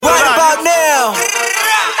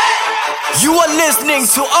are listening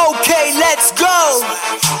to OK Let's Go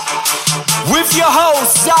with your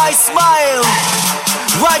host Zai Smile,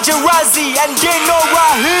 Raja Razi and Dino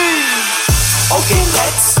Rahim. Okay,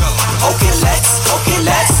 let's go. Okay, let's go. Okay,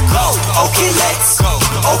 let's go. Okay, let's go.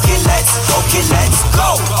 Okay, let's go.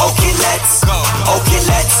 Okay, let's go. Okay,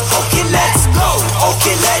 let's go. Okay, let's go.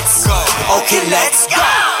 Okay, let's go. Okay, let's go.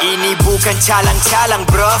 Ini bukan calang-calang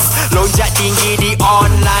bruv, lonjak tinggi di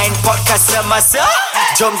online podcast semasa.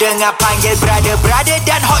 Jom dengar panggil brother-brother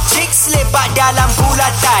dan hot chicks lepak dalam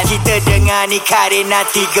bulatan. Kita dengar ni Karina,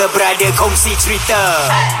 tiga brother kongsi cerita.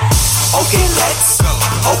 Okay, let's go.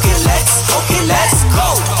 Okay, let's go. Okay, let's go.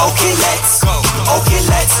 Okay, let's go. Okay,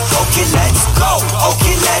 let's go. Okay, let's go.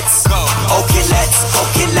 Okay, let's go. Okay, let's go.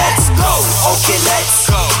 Okay, let's go. Okay, let's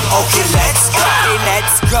go. Okay, let's go. Okay,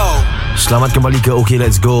 let's go. Selamat kembali ke OK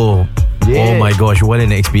Let's Go. Oh my gosh, what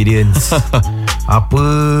an experience. Apa?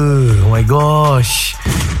 Oh my gosh.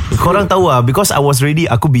 Korang tahu lah, because I was ready,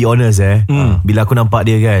 aku be honest bila aku nampak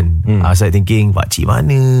dia kan, I was like thinking, pakcik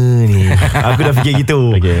mana ni? Aku dah fikir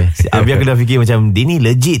gitu. Habis aku dah fikir macam, dia ni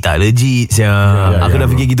legit tak legit aku dah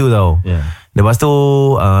fikir gitu tau. Lepas tu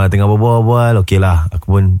tengah berbual-bual, okay lah, aku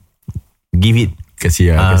pun give it.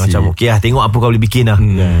 Kasih macam okay lah, tengok apa kau boleh bikin lah.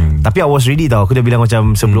 Tapi I was ready tau. Aku dah bilang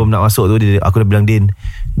macam sebelum nak masuk tu, aku dah bilang Din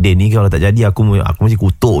ni kalau tak jadi aku mesti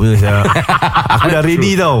kutuk je. Aku dah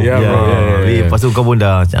ready tau. Lepas tu kau pun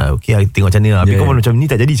dah okay lah, tengok macam mana. Habis kau pun macam ni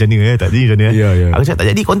tak jadi macam mana tak jadi macam mana. Aku cakap tak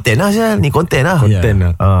jadi, konten lah Syal. Ni konten lah.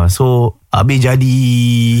 So habis jadi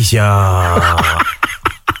Syal.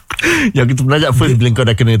 Yang kita belajar first bila kau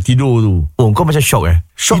dah kena tidur tu. Oh, kau macam shock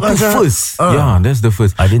Shock itu lah first. Yeah, that's the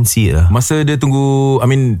first. I didn't see it lah. Masa dia tunggu,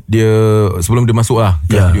 dia sebelum dia masuk lah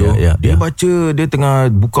ke studio, dia baca, dia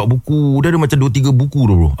tengah buka buku. Dia ada macam 2-3 buku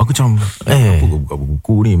tu bro. Aku macam apa kau buka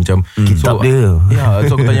buku ni? Macam kitab dia.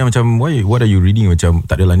 So aku tanya macam what are you reading? Macam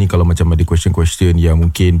tak adalah ni, kalau macam ada question yang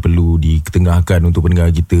mungkin perlu diketengahkan untuk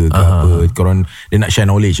pendengar kita ke apa. Korang dia nak share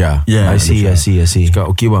knowledge lah. I see. Cakap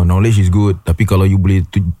okay bang, knowledge is good, tapi kalau you boleh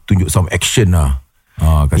tunjuk some action lah,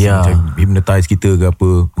 kasi macam hypnotize kita ke apa,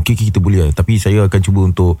 okay kita boleh lah. Tapi saya akan cuba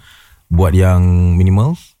untuk buat yang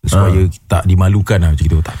minimal supaya tak dimalukan lah macam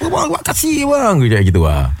gitu. Tak apa bang, buat kasih bang, macam gitu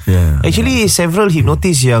lah. Actually several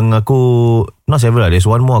hypnotis yang aku, not several lah, there's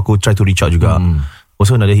one more aku try to reach out juga.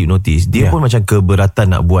 Also another hypnotis, dia pun macam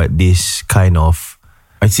keberatan nak buat this kind of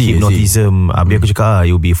hypnotism. Habis aku cakap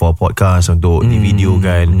you'll be for podcast untuk di video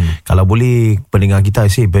kan. Kalau boleh pendengar kita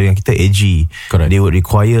edgy. Correct. They would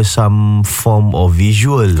require some form of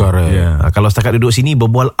visual. Correct. Kalau setakat duduk sini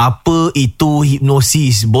berbual apa itu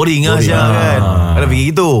hipnosis, boring lah kan. Kalau fikir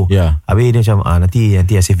gitu. Habis dia macam nanti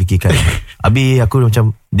saya fikirkan. Habis aku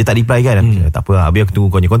macam, dia tak reply kan. Tak apa, habis aku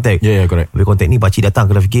tunggu kau punya contact. Correct. Habis contact ni pakcik datang,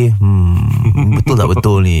 aku dah fikir betul tak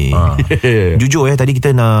betul ni. Jujur tadi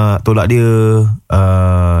kita nak tolak dia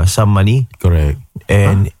some money. Correct.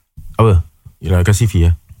 And apa? Yalah, kasih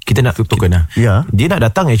fee lah. Kita nak token lah. Dia nak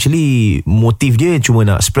datang, actually motif dia cuma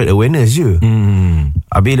nak spread awareness je.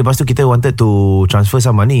 Habis lepas tu kita wanted to transfer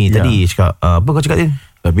some money. Tadi cakap apa kau cakap dia?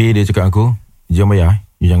 Tapi dia cakap aku, jangan bayar.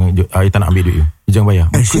 Jangan, I tak nak ambil duit you. Jangan bayar.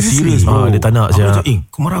 Serius bro. Dia tak nak. Aku cakap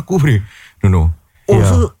kau marah aku bro. No.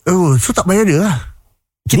 So tak bayar dia lah.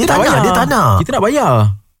 Kita tak bayar. Dia tak nak. Kita nak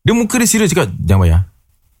bayar. Dia muka dia serius cakap jangan bayar.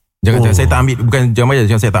 Jangan cakap saya tak ambil. Bukan jangan bayar,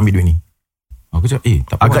 jangan saya tak ambil duit ni. Aku cakap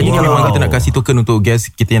tak apa. Agaknya kalau memang kita nak kasih token untuk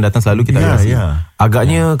guest kita yang datang selalu, kita kasih.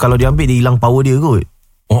 Agaknya kalau dia ambil, dia hilang power dia kot.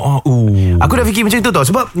 Aku dah fikir macam tu tau.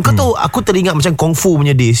 Sebab kau tahu, aku teringat macam Kung Fu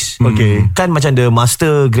punya days. Kan macam the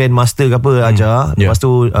master, grand master ke apa ajar. Lepas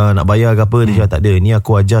tu nak bayar ke apa, dia cakap tak ada. Ni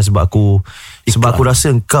aku ajar sebab aku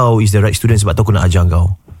rasa kau is the right student, sebab tu aku nak ajar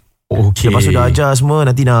kau. Lepas tu dah ajar semua,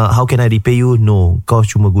 nanti nak how can I repay you? No, kau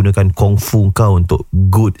cuma gunakan Kung Fu kau untuk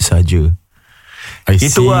good saja.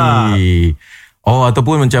 Itu lah.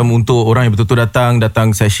 Ataupun macam untuk orang yang betul-betul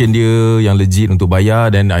datang session dia yang legit untuk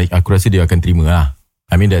bayar, dan aku rasa dia akan terima lah.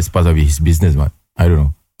 I mean that's part of his business, Mat. I don't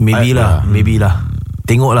know. Maybe lah.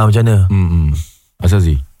 Tengoklah macam mana. Asal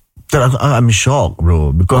sih? I'm shocked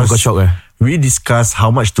bro, because kau shock we discuss how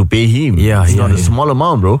much to pay him. It's not a small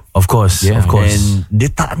amount bro. Of course. And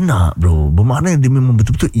dia tak nak bro. Bermakna dia memang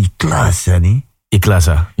betul-betul ikhlas ni.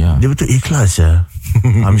 Ikhlas lah. Dia betul ikhlas lah.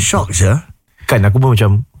 I'm shocked lah. Kan aku pun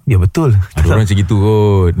macam, ya betul. Ada orang macam gitu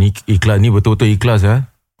kot. Ni ikhlas, ni betul-betul ikhlas lah.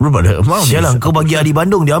 Bro, sialah, kau bagi Adi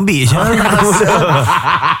Bandung, dia ambil sialah.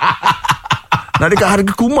 Nak dekat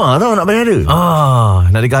harga kumar tau, nak bayar dia.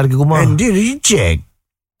 Nak dekat harga kumar. And dia reject.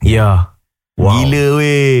 Wow. Gila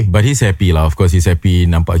weh. But he's happy lah. Of course he's happy.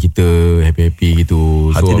 Nampak kita happy-happy gitu.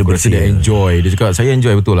 So hati aku rasa dia enjoy. Dia cakap saya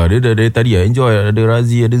enjoy betul lah. Dia dari tadi lah enjoy. Ada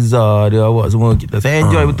Razi, ada Zah, ada awak semua. Saya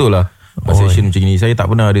enjoy betul lah. session macam ni. Saya tak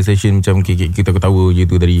pernah ada session macam kita ketawa je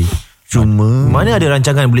tu tadi. Cuma Mana ada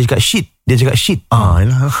rancangan boleh cakap shit. Dia cakap shit.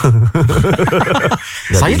 Yalah.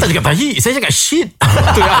 Saya tak cakap tahi, saya cakap shit.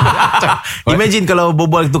 Imagine kalau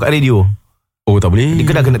berbual tu kat radio. Oh, tak boleh. Dia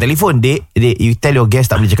kena telefon. Dek, you tell your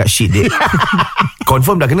guest tak boleh cakap shit, dek.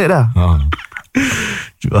 Confirm dah kena dah.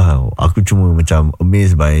 Aku cuma macam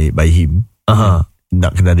amazed by him.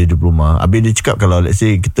 Nak kenal dia di rumah. Habis dia cakap kalau let's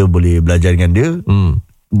say kita boleh belajar dengan dia,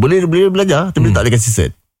 boleh belajar, tapi tak boleh kasih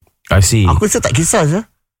cert. I see. Aku rasa tak kisah je.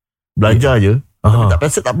 Belajar je. Tapi tak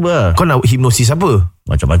pasal tak apa lah. Kau nak hipnosis apa?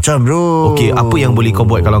 Macam-macam bro. Okay, apa yang boleh kau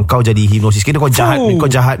buat kalau kau jadi hipnosis? Kira kau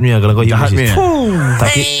jahat punya kalau kau Jahat hipnosis.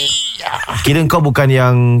 Kira kau bukan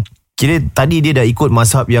yang, kira tadi dia dah ikut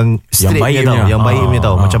mazhab yang straight baik punya tau, punya. yang baik punya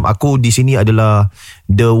tau. Macam aku di sini adalah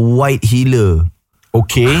the white healer.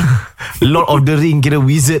 Okay. Lord of the Ring, kira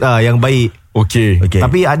wizard yang baik. Okay.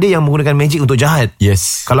 Tapi ada yang menggunakan magic untuk jahat.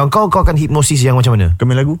 Yes. Kalau kau akan hipnosis yang macam mana? Kau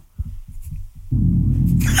main lagu?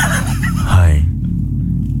 Hi,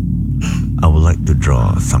 I would like to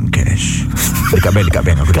draw some cash. Dekat bank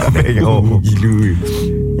aku dekat bank. Oh, gila.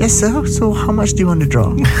 Yes sir, so how much do you want to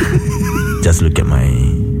draw? Just look at my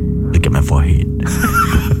forehead.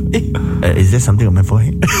 Is there something on my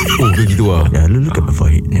forehead? Oh, begitu lah. Yeah, look at my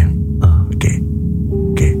forehead. Yeah. Okay.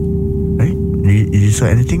 Right? You saw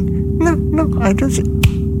anything? No, I don't see.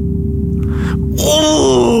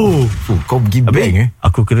 Kau pergi bank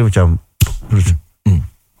Aku kena macam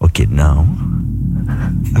okay, now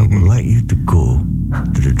I would like you to go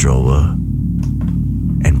to the drawer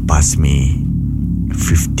and pass me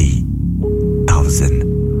 $50,000.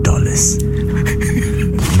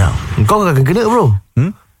 Now Kau akan kena bro.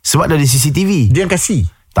 Sebab dah ada CCTV. dia yang kasih.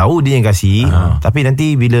 Tahu dia yang kasih. Tapi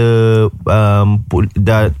nanti bila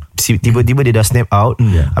dah tiba-tiba dia dah snap out,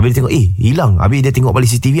 habis dia tengok hilang. Habis dia tengok balik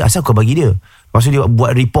CCTV, asal kau bagi dia? Lepas tu dia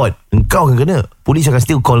buat report, kau akan kena. Polis akan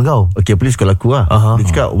still call kau. Okay, polis call aku lah. Dia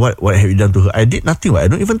cakap what have you done to her? I did nothing. I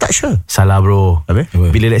don't even touch her. Salah bro. Habis?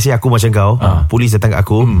 Bila let's say aku macam kau, polis datang kat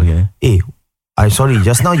aku, I'm sorry,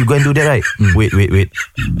 just now you go and do that, right? Wait.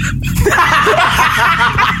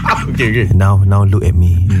 Okay. Now look at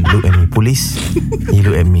me. Look at me. Police, you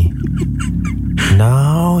look at me.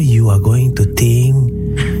 Now you are going to think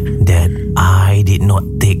that I did not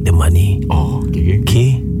take the money. Oh, okay.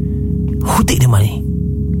 Okay? Who take the money?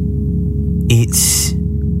 It's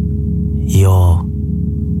your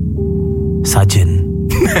sergeant.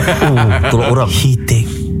 Tolong orang. He take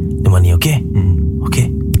the money, okay? Okay.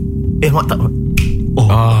 Mak tak.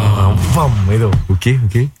 Faham itu. Okay.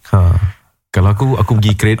 Kalau aku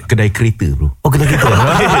pergi kedai kereta bro. Oh, kena kita.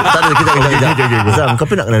 Tak ada, kejap. Azam, kau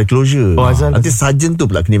pun nak kena closure. Azam. Nanti sarjan tu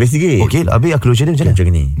pula kena investigate. Okay, habis closure dia macam mana?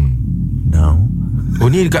 Macam ni. Now.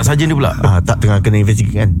 Oh, ni dekat sarjan dia pula. Tak tengah kena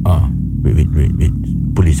investigate kan? Wait.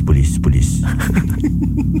 Police.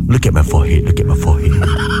 Look at my forehead.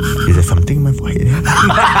 Is there something in my forehead?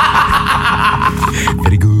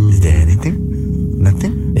 Very good. Is there anything?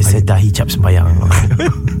 Nothing? Dia dahi cap sembayang.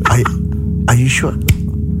 Are you sure?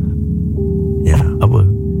 Yeah. Apa?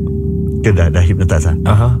 Kau dah hypnotize lah.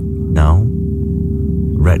 Now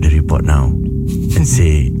write the report now and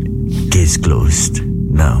say case closed.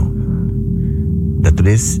 Now dah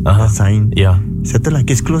tulis, dah sign. Ya. Settle lah,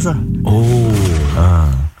 case closed lah.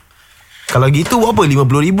 Kalau gitu apa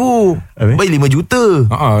 50,000? Baik 5 juta.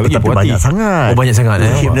 Lagi Tapi puas hati. banyak sangat. Oh, banyak sangat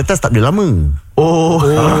Hypnotize tak boleh lama.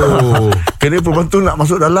 Kena perempuan tu nak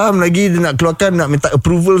masuk dalam lagi, dia nak keluarkan, nak minta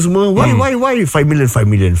approval semua. Why 5 million.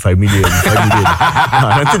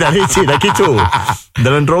 Nanti dah leceh, dah kecoh.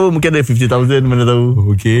 Dalam drawer mungkin ada 50,000, mana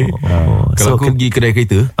tahu. Okay. Kalau aku pergi kedai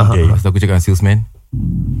kereta, lepas tu aku cakap dengan salesman,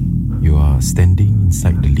 you are standing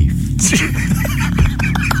inside the lift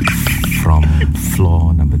from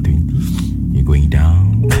floor number 20. You're going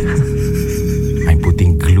down. I'm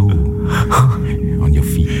putting glue on your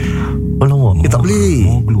feet. Tak boleh.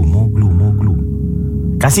 More glue.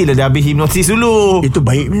 Kasihlah dia habis hipnosis dulu. Itu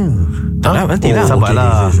baiknya. Tak lah, nanti lah.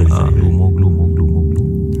 Sabarlah. More glue.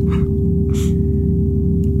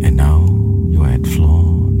 And now you're at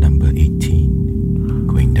floor number 18,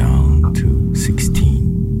 going down to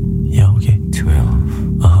 16. Yeah, okay.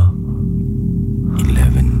 12.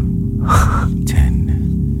 11.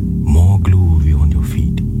 10. More glue on your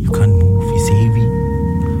feet. You can't move. It's heavy.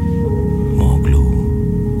 More glue.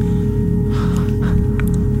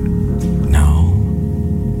 Now,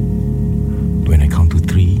 when I count to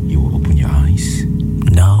 3, you will open your eyes.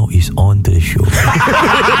 Now is on to the show.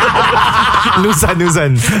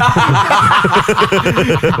 Nusan.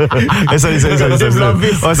 Sorry.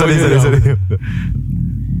 Oh, sorry.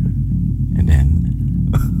 And then,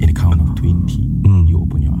 in the count of 20, you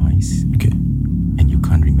open your eyes. Okay. And you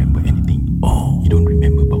can't remember anything.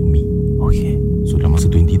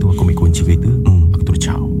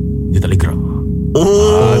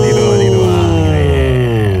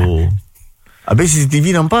 Habis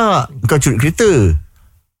CCTV nampak kau curi kereta.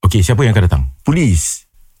 Okay, siapa yang akan datang? Polis.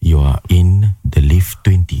 You are in the lift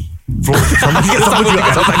 20. Sama juga.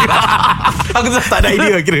 Aku tak ada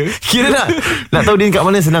idea kira. Kira nak tahu dia kat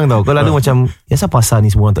mana senang tau. Kalau ada macam, ya siapa pasal ni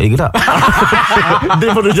semua orang tak boleh gerak. Dia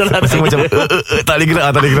baru jalan. Macam tak boleh gerak.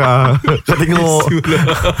 Kau tengok.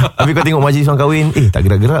 Habis kau tengok majlis orang kahwin, tak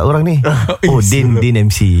gerak-gerak orang ni. Oh, Din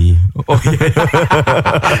MC.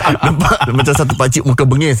 Nampak macam satu pakcik muka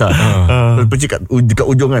bengis lah. Pakcik dekat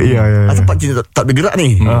ujung kan. Asal pakcik tak boleh gerak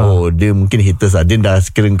ni. Oh, dia mungkin haters lah. Dia dah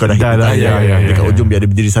sekiranya kau dah hypnotize dekat ujung biar dia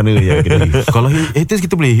berdiri sana je. Kalau haters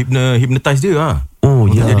kita boleh hypnotize dia lah. Oh,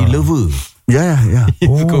 untuk jadi lover. Ya.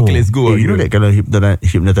 Okay, let's go. You know that kalau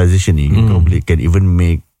hypnotization ni, kau boleh can even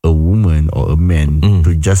make a woman or a man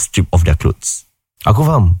to just strip off their clothes. Aku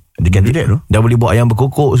faham. Dia can do that tu. Dah boleh buat ayam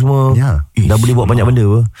berkokok semua. Dah boleh buat banyak benda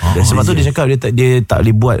apa. Sebab tu dia cakap dia tak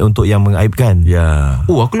boleh buat untuk yang mengaibkan.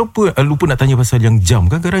 Oh, aku lupa nak tanya pasal yang jam.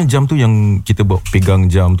 Kan kadang jam tu yang kita buat pegang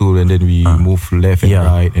jam tu, and then we move left and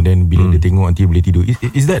right, and then bila dia tengok nanti boleh tidur.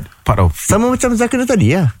 Is that part of? Sama macam Zakir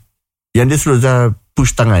tadi ya. Yang dia suruh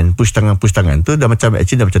push tangan tu dah macam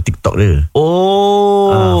TikTok dia.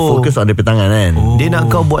 Fokus on dia tangan kan. Dia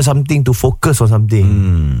nak kau buat something to focus on something.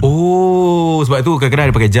 Sebab tu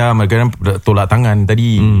kadang-kadang dia pakai jam, kadang-kadang tolak tangan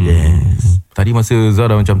tadi. Yes. Tadi masa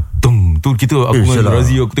Zah dah macam tu kita aku dengan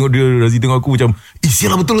Razi, aku tengok dia, Razi tengok aku macam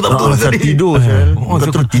sialah betul tak betul tadi. Tidur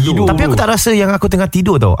tidur. Tapi aku tak rasa yang aku tengah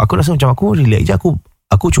tidur tau. Aku rasa macam aku relax je.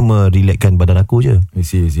 Aku cuma relaxkan badan aku je.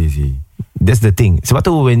 See. That's the thing. Sebab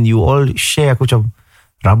tu when you all share, aku macam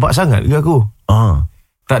rabak sangat ke aku.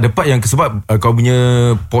 Tak dapat yang sebab kau punya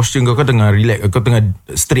posture kau tengah relax, kau tengah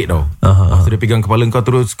straight tau. So dia pegang kepala kau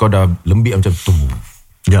terus kau dah lembik macam tu.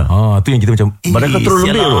 Ya. Tu yang kita macam badan kau terus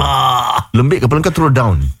lembik tu. Lembik, kepala kau terus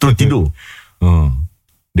down, terus tidur.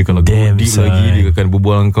 Dia kalau go deep lagi, dia akan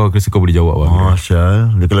berbual dengan kau, rasa kau boleh jawab lah.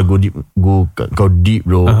 Syal. Dia kalau kau deep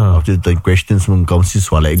bro, after the question semua kau mesti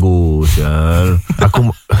swallow ego. Syal.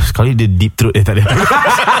 Aku sekali dia deep throat tak ada.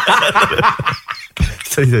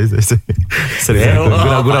 Sorry.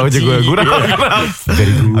 Gurau je.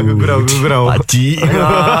 Aku gurau. Pakcik.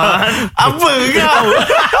 Apa kau?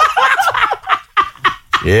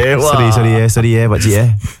 Sorry pakcik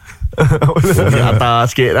Di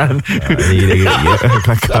atas sikit kan.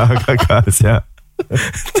 Kakak siap.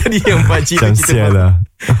 Tadi yang pakcik Macam sial lah.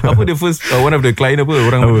 Apa the first one of the client apa?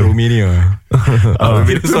 Orang Romania.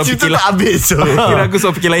 Kira Cerita fikir tak habis. Kira aku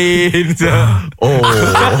soal fikir lain. Ya.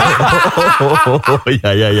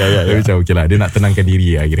 Dia macam okay lah, dia nak tenangkan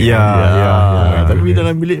diri lah kira. Ya. Tapi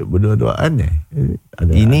dalam bilik berdua-duaan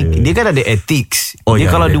Ini dia kan ada ethics. Dia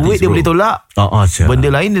kalau duit dia boleh tolak.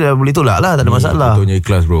 Benda lain dia dah boleh tolak lah. Tak ada masalah. Betulnya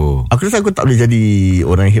ikhlas bro. Aku rasa aku tak boleh jadi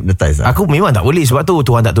orang yang hypnotize lah. Aku memang tak boleh. Sebab tu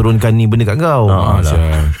Tuhan tak turunkan ni benda kat kau.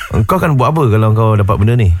 Kau kan buat apa kalau kau dapat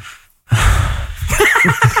benda ni?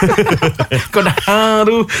 Kau dah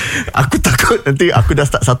tu. Aku takut nanti aku dah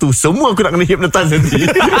start satu, semua aku nak kena hypnotize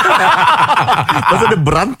nanti. Pasal dia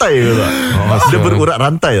berantai dia berurat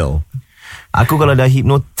rantai tau. Aku kalau dah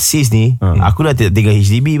hypnosis ni, aku dah tinggal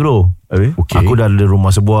HDB bro. Okay. Aku dah ada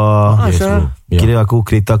rumah sebuah. Kira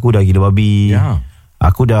kereta aku dah gila babi.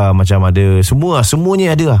 Aku dah macam ada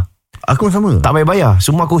semuanya ada lah. Aku sama. Tak payah bayar.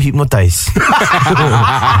 Semua aku hypnotize.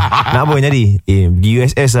 Nak apa jadi? Di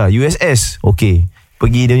USS lah. USS okay.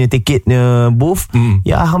 Pergi dia punya tiket booth.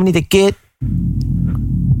 Ya, how many tiket? 4.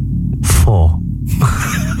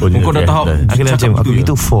 Kau dah tahap aku dah macam aku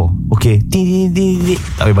gitu 4. Okay.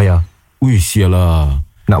 Tak payah bayar. Ui sialah.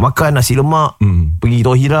 Nak makan nasi lemak, pergi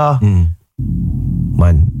Tohira.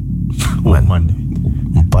 Man. 4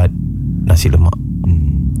 nasi lemak.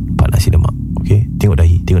 4 nasi lemak. Okay. Tengok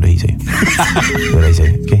dahi saya. Tengok dahi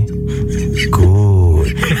saya. Okay.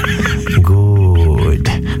 Good.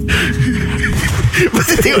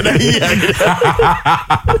 Mesti tengok dahi.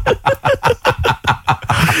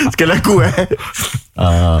 Sekali aku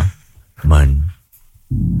Man,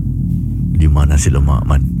 5 nasi lemak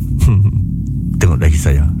Man. Tengok dahi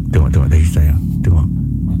saya. Tengok dahi saya. Tengok.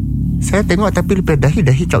 Saya tengok tapi lepas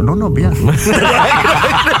dahi cak nono biar.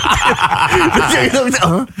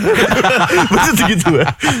 Macam begitu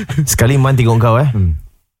Sekali Man tengok kau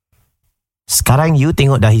Sekarang you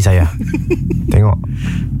tengok dahi saya. Tengok.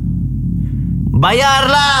 Bayar.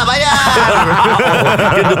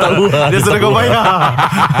 Dia tahu dia suruh kau bayar.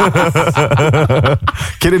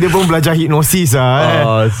 Kira dia pun belajar hipnosis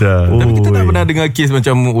lah Tapi kita tak pernah dengar kes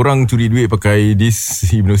macam orang curi duit pakai this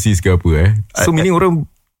hypnosis ke apa So meaning orang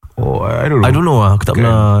I don't know aku tak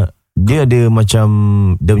pernah. Dia ada macam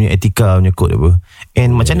dia punya etika punya code apa.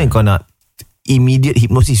 And macam mana kau nak immediate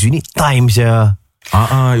hypnosis? You need time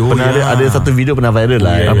Pernah ada satu video pernah viral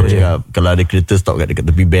lah. Apa cakap, kalau ada kereta stop kat dekat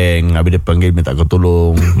tepi bank, habis dia panggil minta kau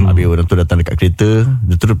tolong. Habis orang tu datang dekat kereta,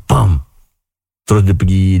 dia terus terus dia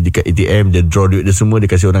pergi dekat ATM, dia draw duit dia semua, dia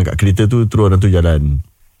kasih orang kat kereta tu, terus orang tu jalan.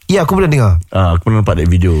 Ya, aku pernah dengar. Aku pernah nampak that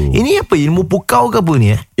video. Ini apa, ilmu pukau ke apa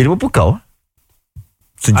ni? Ilmu pukau?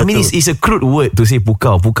 I mean, it's a crude word to say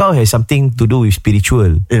pukau. Pukau has something to do with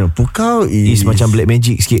spiritual. Pukau is macam black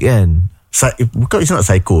magic sikit kan. Pukau is not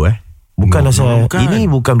psycho Bukan ini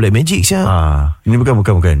bukan black magic sah. Ini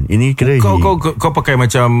bukan. Ini kira kau pakai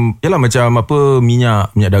macam macam apa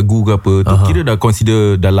minyak dagu ke apa tu, kira dah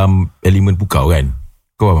consider dalam elemen pukau kan.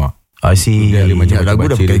 Kau faham tak? I see. Minyak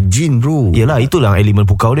dagu dah pakai jin bro. Yelah, itulah elemen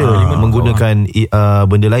pukau dia. Menggunakan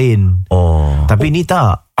benda lain. Tapi ni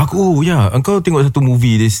tak. Engkau tengok satu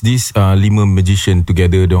movie this 5 magician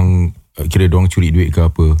together, kira dong curi duit ke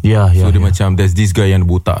apa. So dia macam there's this guy yang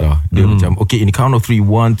botak lah. Dia macam okay, in the count of 3,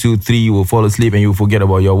 1, 2, 3 you will fall asleep and you forget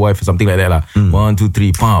about your wife or something like that lah. 1, 2,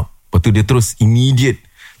 3 pop. Lepas tu dia terus immediate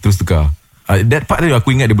terus tukar. That part dia aku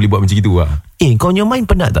ingat dia boleh buat macam gitu lah. Kau punya mind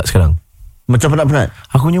penat tak sekarang? Macam penat.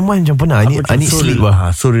 Aku punya mind macam penat. Ini sleep lah.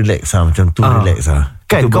 So relax lah. Macam tu relax lah.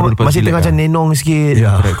 Kan kau masih tengah macam nenong sikit.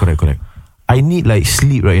 Correct. I need like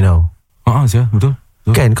sleep right now. Betul.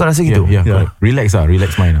 Kan kau rasa gitu? Relax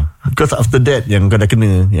mind lah. Because after that yang kau dah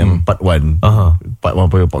kena, yang part 1 part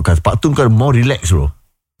 1 podcast, part 2 kau more relax bro.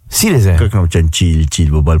 Serius Kau kena macam chill,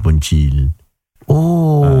 berbual pun chill.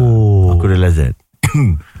 Aku realise that.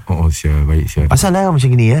 Baik. Pasal lah macam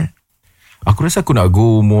gini Aku rasa aku nak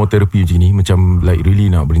go more therapy macam ni. Macam like really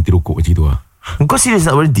nak berhenti rokok macam tu lah. Kau serius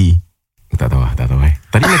nak berhenti? Tak tahu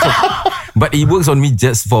Tadi macam but it works on me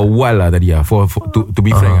just for a while lah tadi lah, to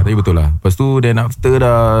be frank lah. Tadi betul lah. Lepas tu then after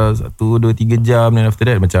dah 1, 2, 3 jam, then after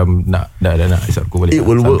that macam nak isap rokok balik. It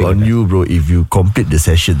will work on you bro if you complete the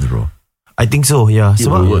sessions bro. I think so.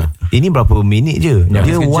 Sebab ini berapa minit je.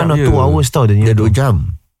 Dia 1 or 2 hours tau. Dia 2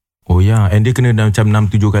 jam. And dia kena macam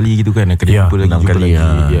 6-7 kali gitu kan. Kena jumpa lagi 6 kali.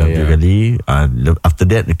 7 kali. After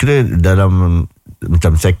that kira dalam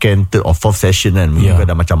macam second, third or fourth session kan, mungkin kau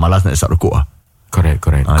dah macam malas nak isap rokok lah. Correct.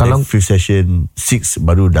 Kalau fifth session 6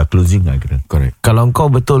 baru dah closing lah kira. Correct. Kalau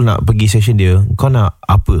kau betul nak pergi session dia, kau nak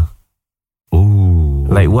apa?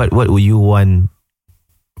 Like what would you want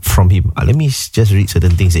from him? Let me just read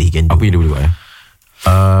certain things that he can do. Apa yang dia boleh buat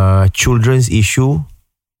children's issue.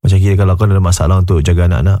 Macam kira kalau kau ada masalah untuk jaga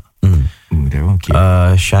anak-anak. Okay.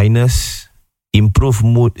 Shyness, improve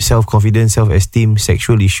mood, self-confidence, self-esteem,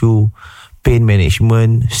 sexual issue, pain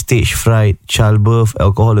management, stage fright, childbirth,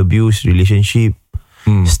 alcohol abuse, relationship,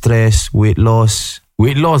 stress, weight loss.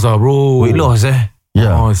 Weight loss bro. Weight loss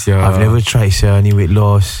I've never tried ni weight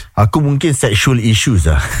loss. Aku mungkin sexual issues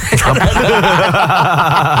lah.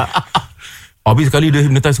 Habis sekali dia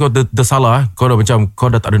hypnotize kau tersalah, kau dah macam kau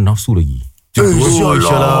dah tak ada nafsu lagi.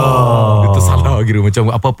 InsyaAllah. Dia tersalah kira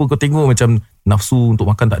macam apa-apa kau tengok macam nafsu untuk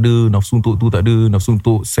makan tak ada, nafsu untuk tu tak ada, nafsu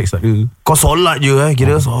untuk seks tak ada. Kau solat je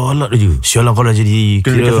kira. Solat je. Sialah kau dah jadi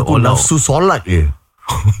kira nafsu solat je.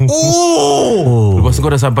 Lepas tu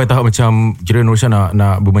kau dah sampai tahap macam kira Nursha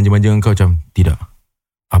nak bermanja-manja dengan kau macam tidak.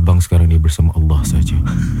 Abang sekarang ni bersama Allah saja.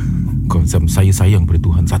 Kau macam saya sayang pada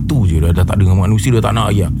Tuhan. Satu je dah tak ada dengan manusia, dah tak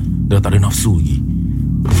nak lagi. Dah tak ada nafsu lagi.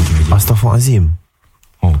 Astaghfirullahalazim.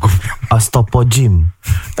 Astaghfirullahalazim.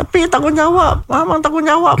 Tapi tanggungjawab, abang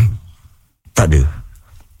tanggungjawab. Tak ada.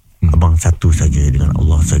 Abang satu saja dengan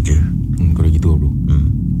Allah saja. Kalau gitu bro.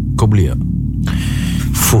 Kau boleh tak?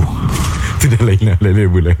 Itu dah lain lah, lain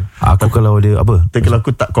level lah. Aku kalau ada apa? Tapi kalau aku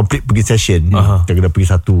tak complete pergi session, kita kena pergi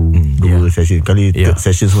 1, 2 session. Kali third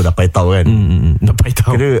session semua dah paitau kan. Dah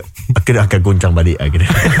paitau. Kira akan goncang balik lah kira.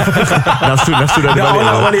 Nafsu dah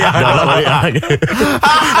balik lah.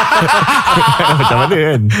 Macam mana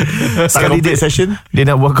kan? Sekali dia session, dia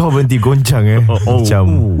nak buat kau berhenti goncang macam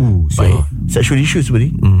baik. Sexual issue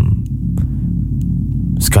sebenarnya.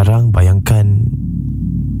 Sekarang bayangkan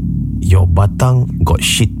your batang got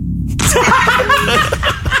shit.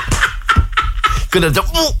 Kena macam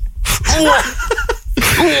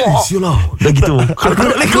Sialah. dah gitu. Aku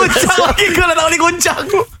nak boleh goncang lagi. Kau nak boleh goncang.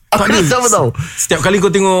 Aku rasa apa tau, setiap kali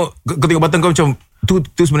kau tengok batang kau macam tu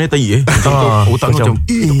sebenarnya tai otak kau macam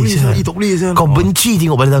tak boleh. Kau benci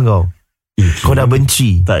tengok batang kau. Kau dah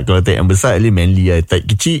benci. Tak, kalau type yang besar ni manly lah. Type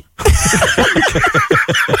kecil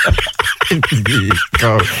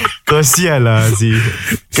Kau sial lah si.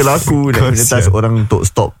 Kalau aku nak minta orang untuk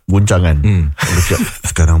stop goncangan, aku cakap,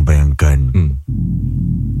 sekarang bayangkan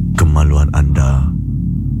kemaluan anda,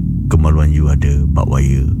 kemaluan you ada bak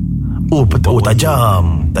wire. Betul.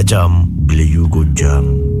 Tajam. Bila you goncang,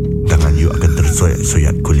 tangan you akan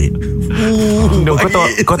tersoyak-soyak kulit.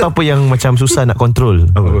 Kau tahu apa yang macam susah nak kontrol?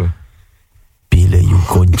 Apa? Bila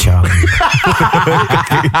Kencang.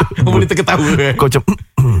 Boleh terketawa Kau macam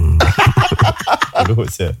Aduh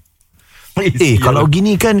saya. kalau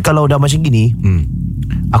gini kan, kalau dah macam gini,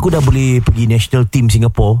 aku dah boleh pergi national team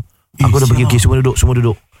Singapore. Aku dah pergi, okay, semua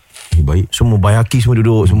duduk. Baik. Semua Bayaki semua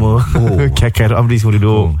duduk, semua Khair Amri semua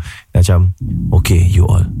duduk. Macam, okay, you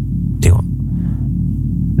all tengok,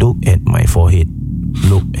 look at my forehead.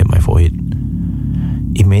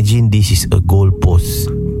 Imagine this is a goal post.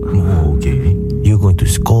 Oh, okay. You're going to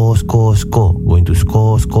score. Going to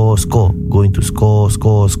score. Going to score.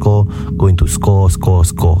 Going to score.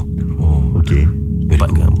 Oh, okay.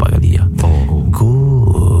 Empat kali ya. Oh.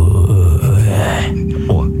 Good.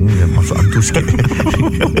 Oh, ni dah masuk hantu sikit.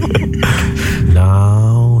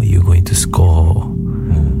 Now you're going to score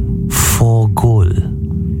 4 goal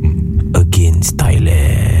against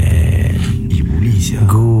Thailand. Boleh siap.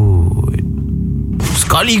 Good.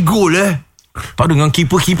 Sekali gol Tak dengan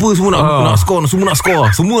keeper semua nak score. Semua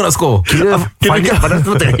nak score. Kira Kira padang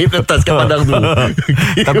tu tengah hypnotize kat padang tu.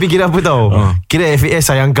 tapi kira apa tau? Kira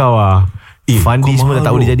FAS sayang kau Fandi semua dah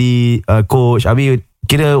tak boleh jadi coach. Habis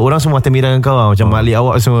kira orang semua temirang kau macam Malik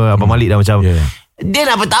awak semua. Abang Malik dah macam dia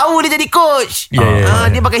nak apa tahu dia jadi coach.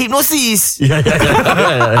 Dia pakai hypnosis.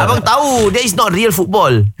 Abang tahu that is not real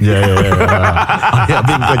football.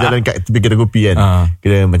 Habis kau jalan kat tepi kedai kopi kan,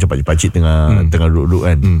 kira macam pakcik-pakcik tengah duduk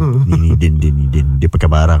kan. Ni Din dia pakai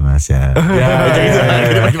barang siap. Macam itu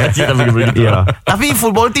kira pakcik-pakcik tak pergi begitu. Tapi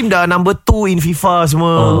football team dah number 2 in FIFA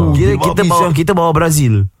semua. Kira kita bawa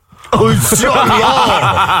Brazil. Oh siap Allah.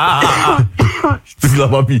 Itulah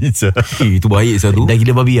babi je. Itu baik satu. Dah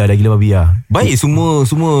gila babi Baik semua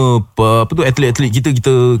apa tu atlet-atlet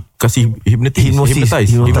kita kasih hypnotize. Sikit,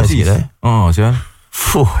 siap.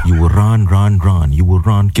 You will run. You will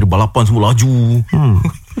run. Kira balapan semua laju.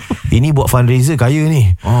 Ini buat fundraiser kaya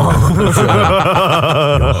ni. Your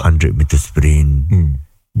 100 meter sprint,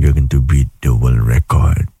 you're going to beat the world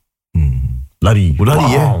record. Lari.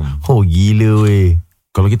 Oh gila weh.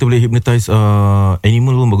 Kalau kita boleh hypnotize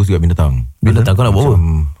animal pun bagus juga, binatang. Binatang kau nak buat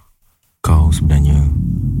apa? Kau sebenarnya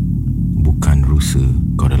bukan rusa,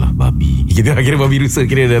 kau adalah babi. Kira babi rusa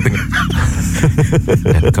kira dah tengah.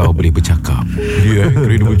 Dan kau boleh bercakap. Dia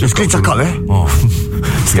kira dia boleh Sekali cakap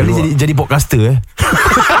Sekali jadi podcaster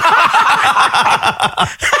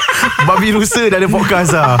Babi rusa dah ada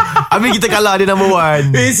podcast Habis kita kalah dia number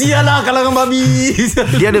 1. sial lah kalah dengan babi.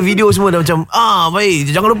 Dia ada video semua dah macam baik,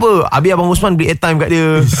 jangan lupa. Habis Abang Osman beli airtime kat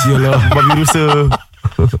dia. Sial lah Babi rusa.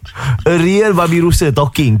 A real babi rusa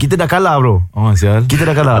talking. Kita dah kalah bro. Sial. Kita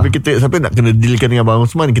dah kalah. Habis kita siapa nak kena dealkan dengan Abang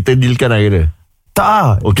Osman, kita dealkan lah kira.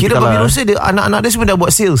 Tak kita kira babi kalah, rusa dia, anak-anak dia semua dah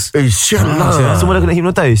buat sales. Sial lah. Semua dah kena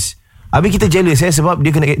hypnotize. Habis kita jealous sebab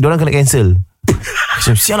diorang kena cancel.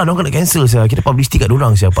 Sial lah, diorang kena cancel kita publicity kat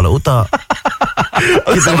diorang kepala otak.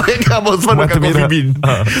 Kita bayangkan Abang Osman makan coffee bean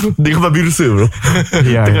dengan babi rusa bro.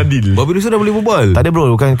 Tengah deal. Babi rusa dah boleh berbual. Tak ada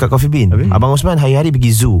bro, bukan kat Coffee Bean. Abang Osman hari-hari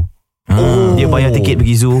pergi zoo. Dia bayar tiket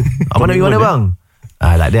pergi zoo. Abang nak pergi mana bang?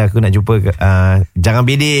 Tak ada, aku nak jumpa jangan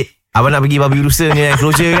bedek. Abang nak pergi babi rusa ni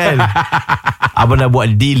enclosure kan. Abang dah buat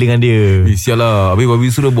deal dengan dia. Sial lah. Habis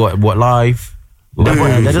babi rusa dah buat live. Dah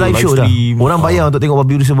ada live show dah. Orang bayar untuk tengok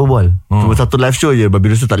babi rusa berbual. Cuma satu live show je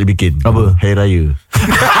babi rusa tak boleh bikin. Apa? Hari Raya.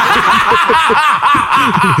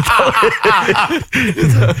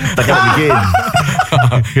 Takkan nak bikin.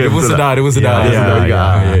 Dia pun sedar.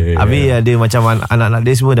 Habis ada macam anak-anak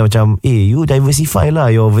dia semua dah macam you diversify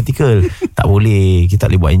lah your vertical. Tak boleh, kita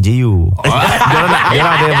tak boleh buat NJU.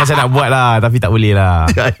 Dia macam nak buat lah, tapi tak boleh lah.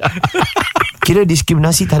 Kira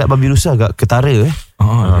diskriminasi terhadap babi rusa agak ketara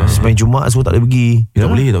Sembahyang Jumaat semua tak boleh pergi. Tak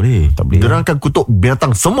boleh. Diorang akan kutuk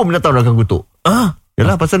binatang. Semua binatang diorang akan kutuk.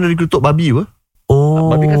 Yalah pasal dari kutuk babi apa.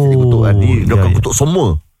 Babi kan dia kutuk kan. Dia akan kutuk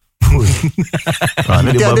semua.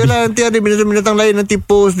 Nanti ada binatang-binatang lain nanti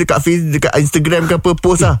post dekat Instagram ke apa,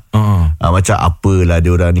 post lah. Macam apalah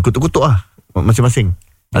dia orang ni kutuk-kutuk lah masing-masing.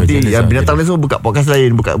 Nanti yang binatang lain semua buka podcast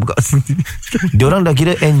lain, buka dia orang dah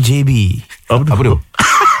kira NJB. Apa tu?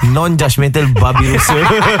 Non-judgmental babi rusa.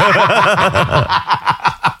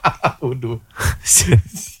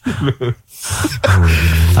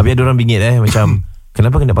 Habis ada orang bingit macam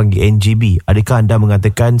kenapa kena panggil NJB? Adakah anda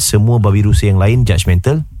mengatakan semua babi rusa yang lain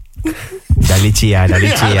judgmental? Dah leceh lah.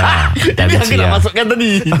 Dia nak masukkan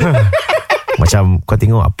tadi. Macam kau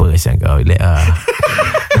tengok apa rasa kau relax lah.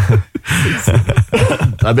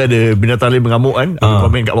 Habis ada binatang lain mengamuk kan,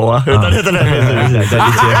 komen kat bawah. Tak ada. Dah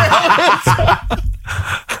leceh.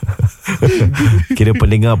 Kira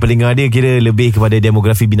pendengar dia kira lebih kepada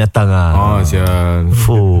demografi binatang Sial.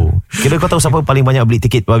 Kira kau tahu siapa paling banyak beli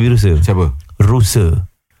tiket babi rusa? Siapa? Rusa.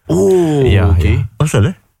 Okay.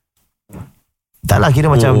 Pasal Tak lah, kira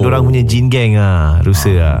macam dorang punya jin gang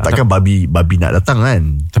rusa lah. Takkan babi nak datang kan?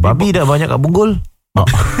 Babi dah banyak kat Punggol.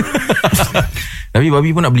 Tapi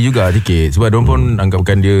babi pun nak beli juga tiket sebab diorang pun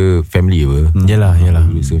anggapkan dia family apa. Yalah.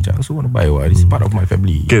 Rusa macam so want to buy what, this is part of my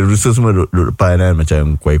family. Okay, rusa semua duduk depan kan,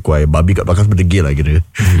 macam kuai-kuai. Babi kat belakang semua degil lah kira.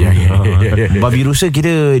 Babi rusa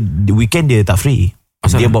kira weekend dia tak free.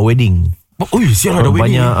 Dia buat wedding. Sial ada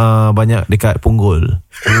banyak dekat Punggol.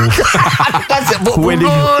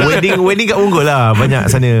 Wedding kat Punggol lah. Banyak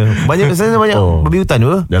sana. Banyak babi hutan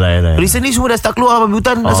tu. Yalah. Recently semua dah start keluar babi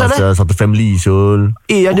hutan. Asal satu family Syul.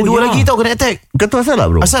 ada dua lagi tau kena attack. Kata asal lah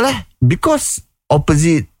bro. Asal Because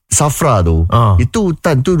opposite Safra tu, itu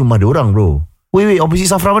hutan tu rumah dia orang bro. Wait, opposite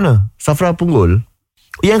Safra mana? Safra Punggol.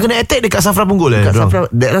 Yang kena attack dekat Safra Punggol Dekat Safra,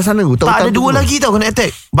 daerah sana hutan. Tak, ada dua lagi tau kena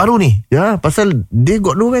attack baru ni. Ya, pasal they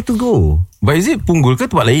got nowhere to go. But is it Punggol ke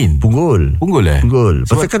tempat lain? Punggol.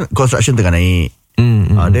 Pasal kan construction tengah naik.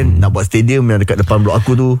 Then nak buat stadium yang dekat depan blok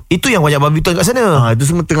aku tu. Itu yang banyak babi hutan kat sana. Itu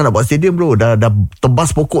semua tengah nak buat stadium bro. Dah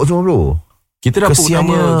tebas pokok semua bro. Kita dah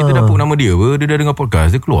put nama dia apa. Dia dah dengar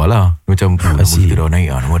podcast, dia keluar lah. Macam nama kita dah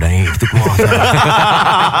naik nama dah naik, kita keluar.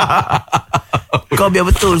 Kau biar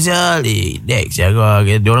betul sial. Next sial kau.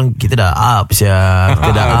 Kita dah up sial.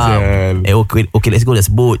 Kita dah up. Okay let's go dah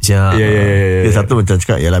sebut sial. Dia satu macam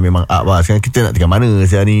cakap, yalah memang up lah. Sekarang kita nak tinggal mana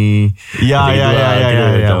sial ni. Ya.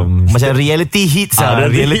 Macam reality hits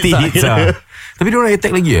lah. Reality hits lah. Tapi diorang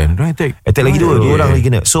attack lagi kan? Attack lagi dua orang lagi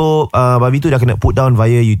kena. So babi tu dah kena put down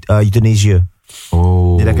via euthanasia.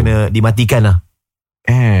 Dia dah kena dimatikan lah.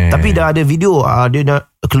 Tapi dah ada video, dia dah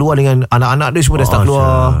keluar dengan anak-anak dia semua dah start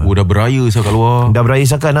keluar. Dah beraya sah kat luar. Dah beraya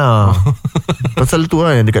sakan lah. Pasal tu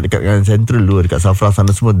lah yang dekat dengan Central tu, dekat Safra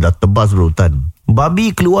sana semua dah tebas bro hutan.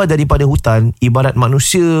 Babi keluar daripada hutan ibarat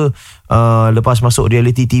manusia lepas masuk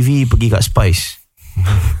reality TV pergi kat Spice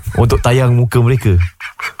untuk tayang muka mereka.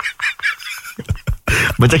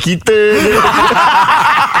 Macam kita.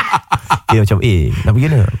 Dia macam nak pergi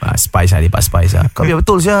mana? Spice lah, lepas Spice lah. Kau biar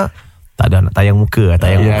betul siya. Tak ada nak tayang muka.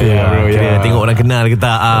 Kira tengok orang kenal ke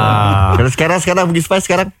tak. Kalau sekarang pergi Spice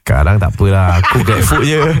sekarang tak apalah. Aku get food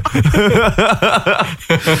je.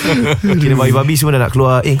 Kira babi-babi semua dah nak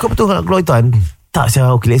keluar. Kau betul nak keluar Tuan? Tak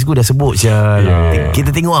Syah, okay let's go dah sebut Syah.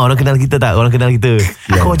 Kita tengok orang kenal kita tak? Orang kenal kita.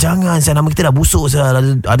 Kau jangan Syah, nama kita dah busuk Syah.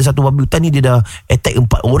 Ada satu babi hutan ni dia dah attack 4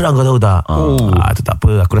 orang, kau tahu tak? Tu tak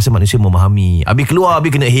apa. Aku rasa manusia memahami. Habis keluar,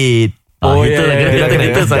 habis kena hate. Dia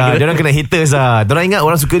orang kena haters lah. Dia orang ingat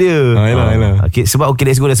orang suka dia. Okay, sebab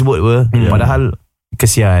okay let's go dah sebut apa. Padahal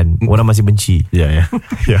kesian, orang masih benci. Dia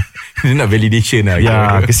nak validation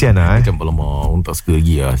lah. Kesian lah. Macam alamak, orang tak suka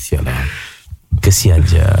lagi lah. Sial lah. Kesian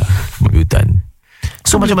je babi hutan.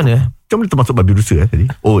 So macam mana? Macam mana termasuk babi rusa tadi?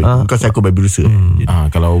 Kau saya aku babi rusa.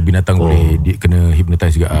 Kalau binatang boleh dia kena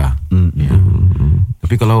hypnotize juga lah.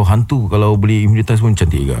 Tapi kalau hantu, kalau boleh hypnotize pun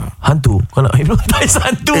cantik juga. Hantu? Kau nak hypnotize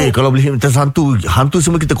hantu? Kalau boleh hypnotize hantu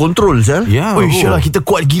semua kita kontrol Syah. Syah, kita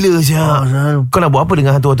kuat gila Syah. Kau nak buat apa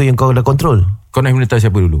dengan hantu-hantu yang kau dah kontrol? Kau nak hypnotize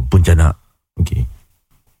siapa dulu? Pontianak. Okay.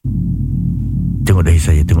 Tengok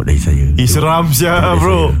dahi saya. Seram Syah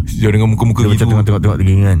bro. Dia dengan muka-muka gitu. Tengok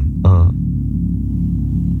lagi kan.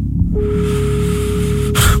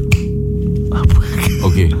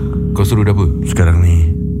 Okay, kau suruh dia apa? Sekarang ni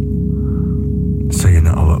saya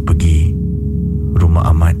nak awak pergi rumah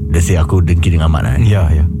Ahmad. Dah saya aku dengki dengan Ahmad lah.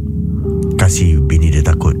 Ya. Kasih bini dia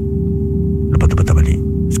takut. Lepas tu patah balik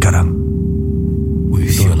sekarang.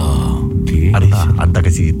 Sialah. Okay. Hantar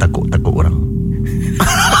kasih takut orang.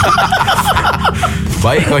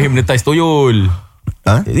 Baik kau hypnotize Toyol.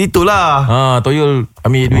 Itulah. Toyol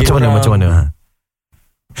ambil duit. Macam mana?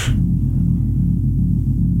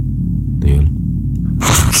 Toyol.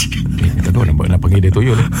 Tak tahu nak panggil dia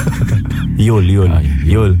Toyol. Yol.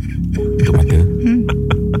 Tutup mata.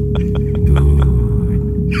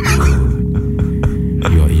 Good.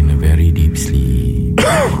 You are in a very deep sleep.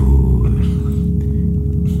 Good.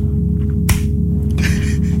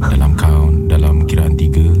 Dalam kiraan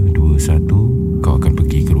 3, 2, 1, kau akan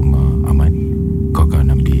pergi ke rumah Ahmad. Kau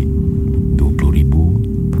akan ambil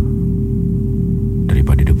 20,000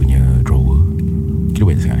 daripada dia punya drawer.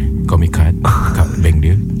 Kira banyak sangat. Kau ambil kad bank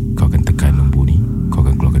dia. Kau akan tekan nombor ni. Kau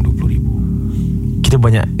akan keluarkan 20,000. Kita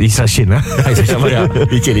banyak instruction lah.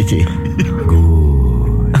 Leceh.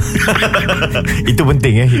 Good. Itu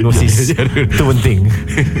penting hipnosis. Itu penting.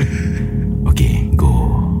 Okay,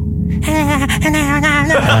 go.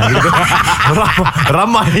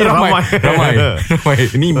 Ramai.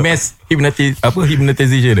 Ini mass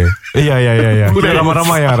hypnotization dia. Ya. Udah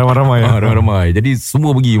ramai. Jadi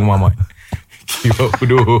semua pergi rumah Ahmad.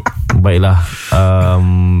 Bodoh. Baiklah.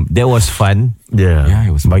 that was fun. Yeah,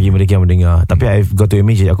 it was Bagi mereka yang mendengar. Tapi I've got to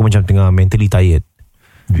imagine aku macam tengah mentally tired.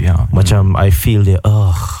 Macam I feel dia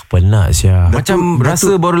penat sia. Macam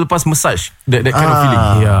rasa baru lepas massage. That kind of feeling.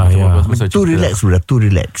 Too relax sudah, too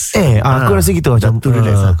relax. Aku rasa gitu macam too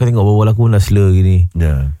relax. kau tengok bawah aku dah slur gini.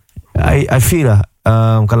 I feel lah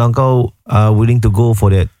kalau kau willing to go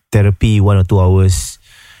for that therapy 1 or 2 hours,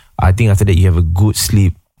 I think after that you have a good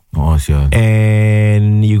sleep. Sial.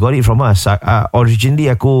 And you got it from us. Originally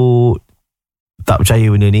aku tak percaya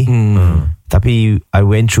benda ni. Tapi I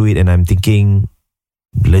went through it and I'm thinking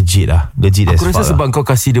legit as fuck. Aku rasa sebab kau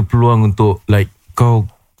kasih dia peluang untuk like kau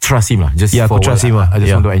trust him lah. Just aku trust him lah. I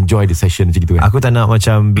just want to enjoy the session macam gitu kan. Aku tak nak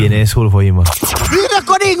macam be an asshole for him lah. We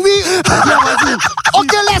recording.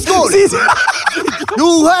 Okay, let's go.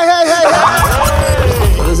 You, hey.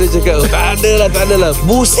 Kalau saya cakap tak ada lah.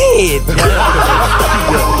 Buset.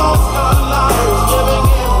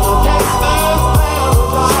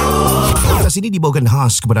 Ini dibawakan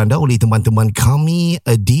khas kepada anda oleh teman-teman kami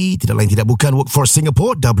di tidak lain tidak bukan Workforce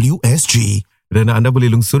Singapore, WSG. Dan anda boleh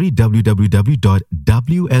lungsuri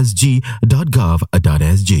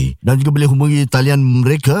www.wsg.gov.sg dan juga boleh hubungi talian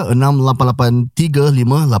mereka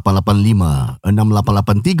 68835885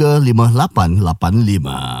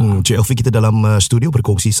 68835885. Cik Elfi kita dalam studio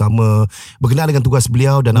berkongsi sama berkenaan dengan tugas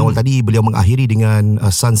beliau dan awal tadi beliau mengakhiri dengan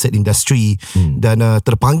sunset industry dan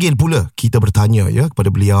terpanggil pula kita bertanya kepada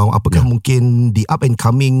beliau apakah mungkin the up and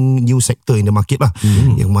coming new sector in the market lah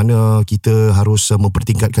yang mana kita harus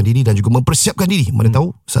mempertingkatkan diri dan juga mempersiapkan diri. Mana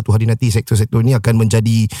tahu satu hari nanti sektor-sektor ini akan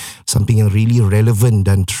menjadi something yang really relevant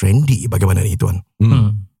dan trendy. Bagaimana ni tuan?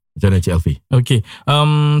 Macam mana Cik Alfi? Okay,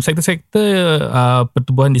 sektor-sektor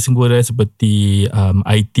pertubuhan di Singapura seperti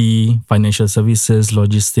IT, financial services,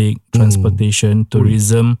 logistik, transportation,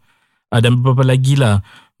 tourism dan beberapa lagi lah.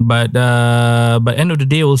 But end of the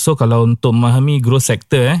day also kalau untuk memahami growth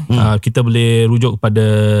sector kita boleh rujuk kepada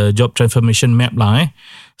job transformation map lah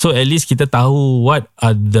So at least kita tahu what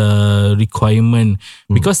are the requirement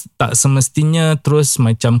because tak semestinya terus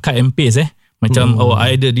macam cut and paste macam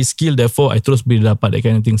I ada this skill therefore I terus boleh dapat that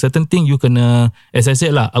kind of thing. Certain thing you kena as I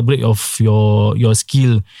said lah upgrade of your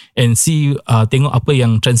skill and see tengok apa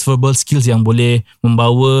yang transferable skills yang boleh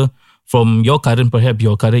membawa from your current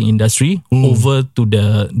industry over to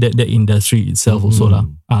the industry itself also lah.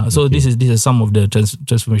 So this is some of the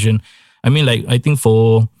transformation. I mean like I think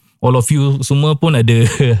for all of you semua pun ada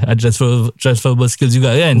transferable skills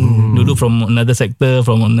juga kan. Dulu from another sector,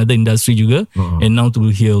 from another industry juga and now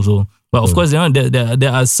to here also. But of course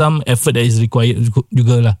there are some effort that is required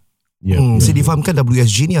juga lah. Saya difahamkan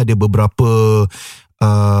WSG ni ada beberapa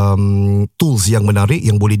tools yang menarik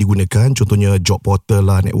yang boleh digunakan, contohnya job portal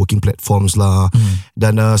lah, networking platforms lah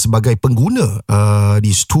dan sebagai pengguna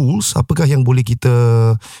these tools apakah yang boleh kita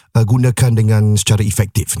gunakan dengan secara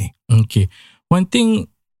efektif ni? Okay, one thing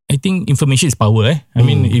I think information is power I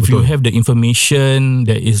mean if you have the information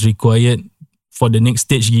that is required for the next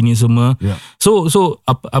stage gini semua so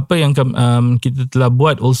apa yang kita telah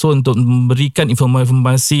buat also untuk memberikan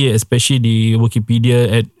informasi especially di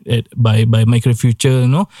Wikipedia by Microfuture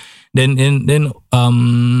then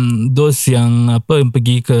those yang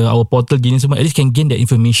pergi ke our portal gini semua at least can gain that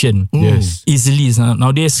information easily.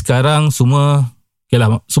 Nowadays sekarang semua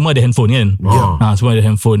semua ada handphone kan. Semua ada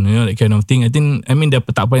handphone, that kind of thing. I mean dah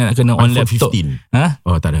tak payah nak kena on laptop. 15.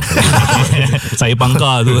 Tak ada. Saya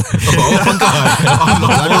pangkar tu.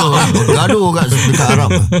 Gaduh kat dekat Arab.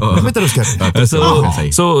 Tapi teruskan.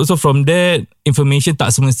 So from that information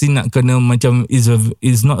tak semestinya nak kena macam is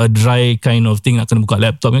not a dry kind of thing nak kena buka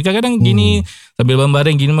laptop. Kadang-kadang gini sambil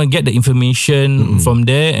bareng-bareng gini get the information from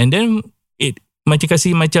there and then it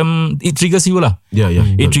triggers you lah.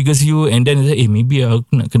 It triggers you and then maybe aku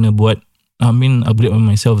nak kena buat upgrade on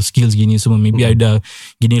myself skills gini semua. Maybe I dah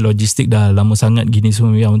gini logistik dah lama sangat gini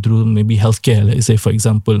semua. Maybe I want to do maybe healthcare let's say for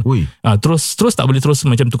example. Terus tak boleh terus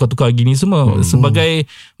macam tukar-tukar gini semua. Sebagai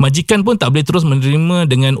majikan pun tak boleh terus menerima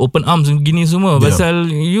dengan open arms gini semua. Pasal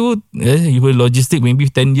you logistik maybe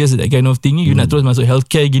 10 years that kind of thing. You nak terus masuk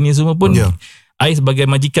healthcare gini semua pun I sebagai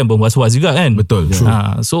majikan pun was-was juga kan. Betul.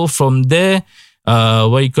 So from there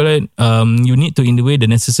what you call it, you need to in the way the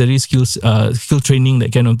necessary skills, skill training, that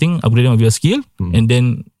kind of thing, upgrading of your skill, and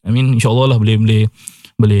then I mean insyaAllah lah boleh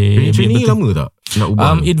training lama tak nak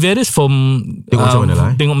ubah? It varies from tengok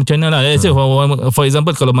macam mana lah. Let's say for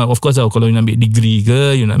example kalau you nak ambil degree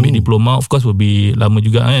ke, you nak ambil diploma, of course will be lama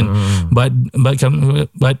juga kan. But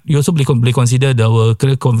you also boleh consider our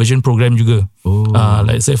career conversion program juga.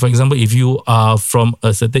 Let's say for example if you are from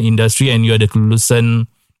a certain industry and you ada kelulusan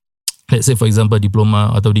let's say for example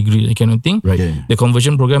diploma atau degree, that kind of thing. Right. The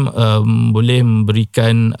conversion program boleh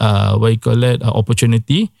memberikan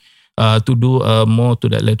opportunity to do more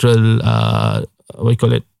to that lateral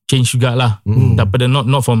change jugalah. Daripada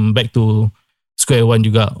not from back to square one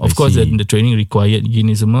juga. Of course the training required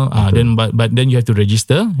gini semua. Then but then you have to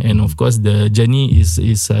register, and of course the journey is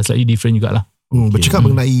slightly different jugalah. Bercakap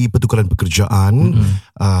mengenai pertukaran pekerjaan,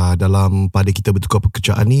 dalam pada kita bertukar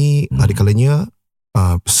pekerjaan ni, ada kalanya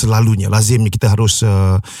selalunya lazimnya kita harus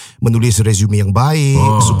menulis resume yang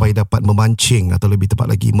baik supaya dapat memancing atau lebih tepat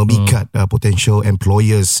lagi memikat potential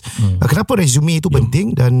employers. Kenapa resume itu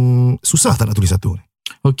penting dan susah tak nak tulis satu?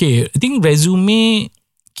 Okay, I think resume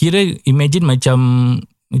kira imagine macam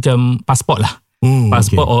passport lah.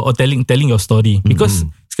 Passport or telling your story. Because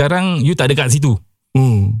sekarang you tak ada kat situ.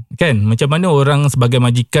 Kan, macam mana orang sebagai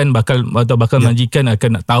majikan bakal majikan akan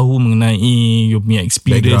nak tahu mengenai you punya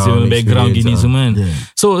experience, background gini semua.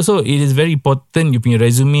 So it is very important you punya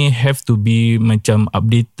resume have to be macam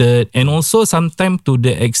updated, and also sometimes to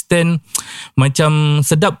the extent macam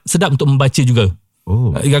sedap untuk membaca juga.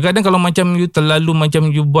 Kadang-kadang kalau macam you terlalu macam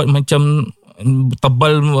you buat macam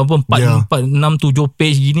tebal 4, 6, 7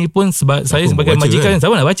 page gini pun saya sebagai majikan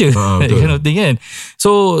siapa nak baca kind of thing kan.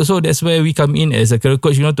 So that's where we come in as a career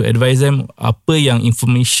coach, to advise them apa yang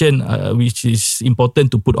information which is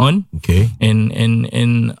important to put on,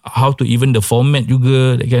 and how to even the format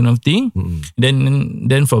juga, that kind of thing.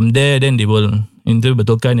 Then from there then they will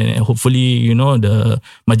betulkan, and hopefully the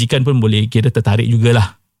majikan pun boleh kira tertarik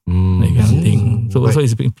jugalah, that kind of thing. So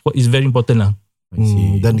it's very important lah.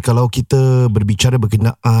 Dan kalau kita berbicara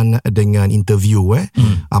berkenaan dengan interview,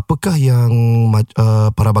 apakah yang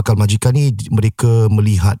para bakal majikan ni mereka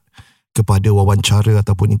melihat kepada wawancara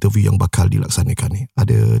ataupun interview yang bakal dilaksanakan ni?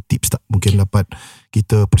 Ada tips tak mungkin dapat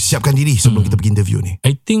kita persiapkan diri sebelum kita pergi interview ni?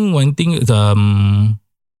 I think one thing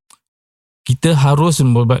kita harus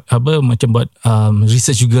buat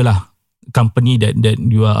research jugalah company that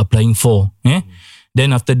you are applying for.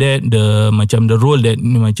 Then after that the role that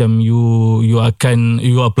macam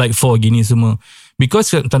you apply for gini semua,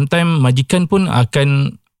 because sometimes majikan pun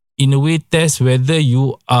akan in a way test whether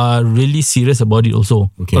you are really serious about it also.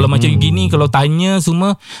 Kalau macam gini, kalau tanya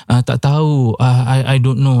semua tak tahu, I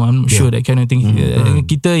don't know, I'm not sure, that kind of thing.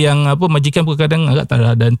 Kita yang majikan pun kadang agak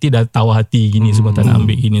nanti dah tahu hati gini semua, tak nak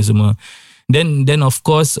ambil gini semua. Then of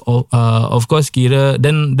course kira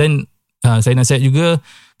then saya nasihat juga,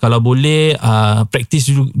 kalau boleh practice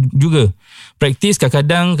juga. Practice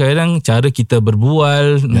kadang-kadang cara kita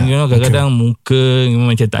berbual, kadang-kadang muka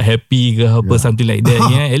macam tak happy ke apa, something like that.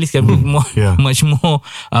 At least can be much more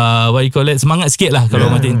semangat sikit lah kalau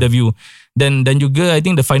macam interview. Dan juga I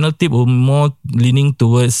think the final tip more leaning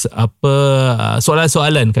towards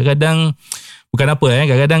soalan-soalan. Kadang-kadang bukan apa,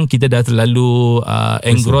 kadang-kadang kita dah terlalu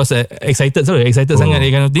excited sangat,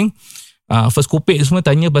 kind of thing. First kopek semua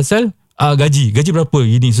tanya pasal gaji berapa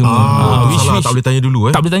gini semua. Tak boleh tanya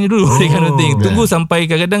dulu tak boleh tanya dulu, kind of thing. Tunggu sampai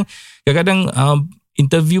kadang-kadang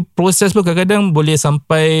interview proses pun kadang-kadang boleh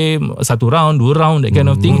sampai 1 round 2 round, that kind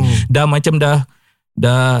of thing. Dah macam dah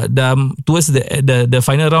towards the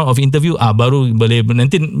final round of interview, baru boleh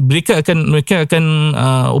nanti mereka akan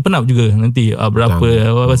open up juga nanti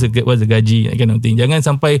berapa what's the gaji, that kind of thing. Jangan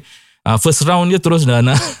sampai first round je terus dah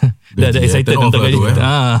excited untuk gaji.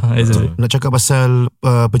 Nak cakap pasal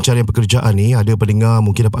pencarian pekerjaan ni, ada pendengar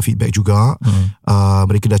mungkin dapat feedback juga.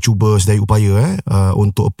 Mereka dah cuba sedaya upaya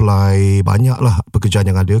untuk apply banyaklah pekerjaan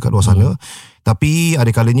yang ada kat luar sana. Tapi ada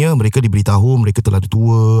kalanya mereka diberitahu mereka terlalu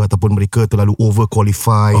tua ataupun mereka terlalu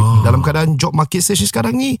overqualified. Dalam keadaan job market station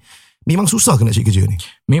sekarang ni, memang susah ke nak cari kerja ni?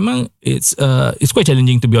 Memang it's quite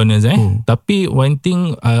challenging to be honest. Tapi one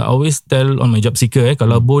thing I always tell on my job seeker,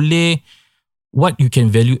 kalau boleh, what you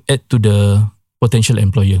can value add to the potential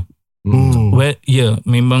employer. Well,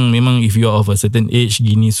 memang if you are of a certain age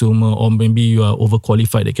gini semua, or maybe you are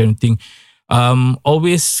overqualified, that kind of thing,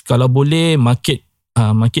 always kalau boleh market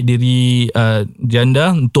diri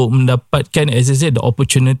anda untuk mendapatkan, as I said, the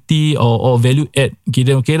opportunity or value add.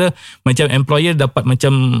 Kira-kira macam employer dapat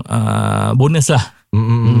macam bonus lah.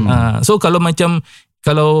 So kalau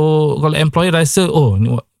employer rasa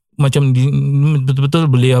macam betul-betul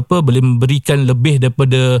boleh memberikan lebih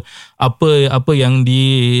daripada apa yang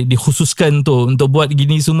dikhususkan untuk buat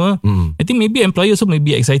gini semua, I think maybe employer also may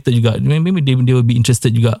be excited juga, maybe they will be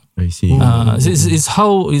interested juga. I see. It's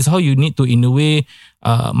how you need to in a way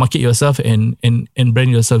market yourself and brand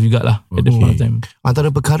yourself jugalah at the point of time. Antara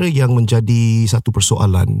perkara yang menjadi satu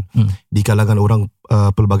persoalan di kalangan orang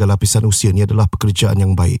pelbagai lapisan usia ni adalah pekerjaan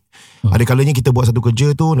yang baik. Ada kalanya kita buat satu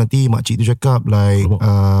kerja tu, nanti makcik tu cakap like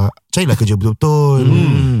carilah kerja betul-betul.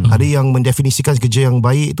 Ada yang mendefinisikan kerja yang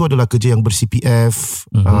baik tu adalah kerja yang ber-CPF.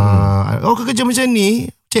 Kerja macam ni,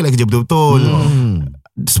 carilah kerja betul-betul.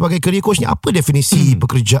 Sebagai career coach ni, apa definisi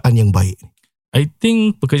pekerjaan yang baik? I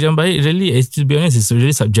think pekerjaan baik really, to be honest, it's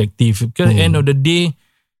really subjective. Because end of the day,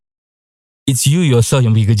 it's you yourself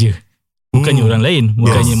yang pergi kerja. Bukannya orang lain.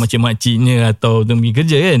 Bukannya makcik-makciknya atau tu pergi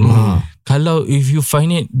kerja kan. Kalau if you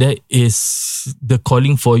find it, that is the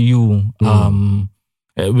calling for you.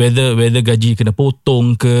 Whether gaji kena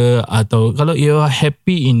potong ke, atau kalau you are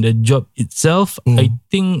happy in the job itself, I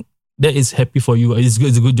think that is happy for you. It's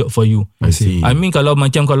a good job for you. I see. I mean kalau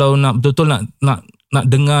nak betul-betul nak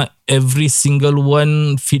dengar every single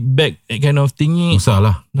one feedback, that kind of thing ni, susah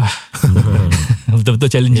lah. Betul-betul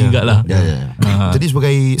challenge jugalah. Jadi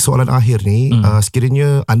sebagai soalan akhir ni,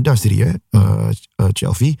 sekiranya anda sendiri Cik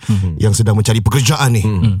Alfie yang sedang mencari pekerjaan ni,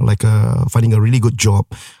 like finding a really good job,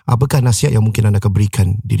 apakah nasihat yang mungkin anda akan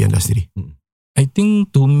berikan diri anda sendiri? I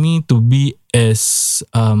think to me to be as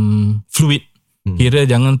fluid. Kira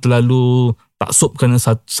jangan terlalu taksub kerana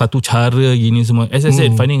satu cara gini semua. As I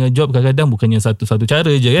said, finding a job kadang-kadang bukannya satu cara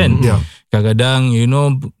je kan. Kadang-kadang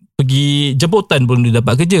pergi jemputan pun dia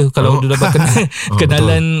dapat kerja. Kalau dia dapat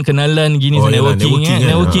kenalan gini,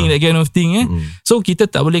 networking, that kind of thing. So kita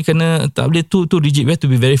tak boleh too rigid. We have to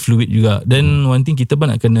be very fluid juga. Dan one thing, kita pun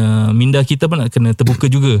nak kena, minda kita pun nak kena terbuka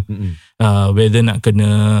juga. Whether nak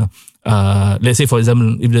kena let's say for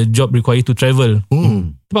example, if the job require to travel,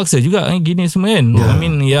 terpaksa juga gini semua kan. I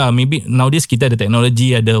mean maybe nowadays kita ada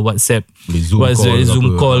teknologi, ada WhatsApp,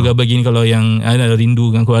 Zoom call ke apa gini, kalau yang ada rindu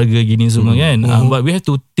dengan keluarga gini semua kan. But we have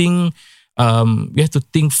to think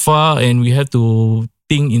far, and we have to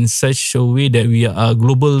think in such a way that we are a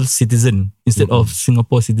global citizen instead of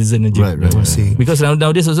Singapore citizen aja. Right. Because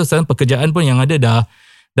nowadays also sekarang pekerjaan pun yang ada dah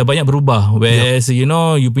banyak berubah. Whereas you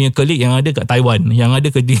punya colleague yang ada kat Taiwan, yang ada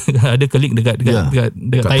colleague dekat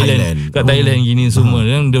Thailand gini semua,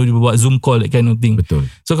 dia buat Zoom call, that kind of thing. Betul.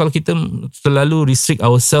 So kalau kita selalu restrict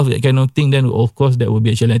ourselves, that kind of thing, then of course that will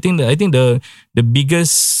be a challenge. I think the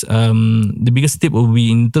biggest tip will be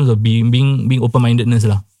in terms of being open-mindedness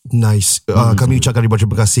lah. Nice. Kami ucapkan ribuan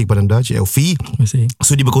terima kasih kepada anda, Cik Elfie. Terima kasih.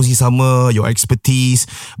 Sudi berkongsi sama your expertise,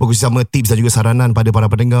 berkongsi sama tips dan juga saranan pada para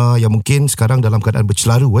pendengar yang mungkin sekarang dalam keadaan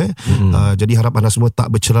bercelaru. Jadi harap anda semua tak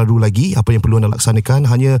bercelaru lagi. Apa yang perlu anda laksanakan,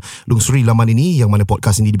 hanya lungsuri laman ini, yang mana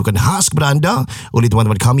podcast ini dibuatkan khas kepada anda oleh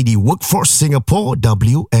teman-teman kami di Workforce Singapore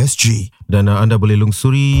WSG. Dan anda boleh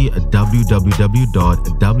lungsuri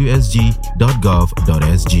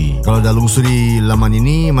www.wsg.gov.sg. Kalau dah lungsuri laman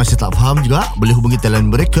ini masih tak faham juga, boleh hubungi talian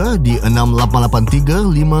mereka di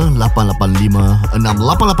 6883-5885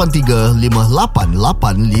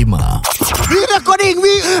 6883-5885. We recording,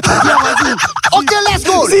 okay, let's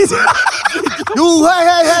go. Hey.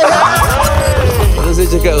 Saya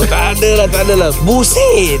cakap tak ada lah.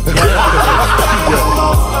 Buset.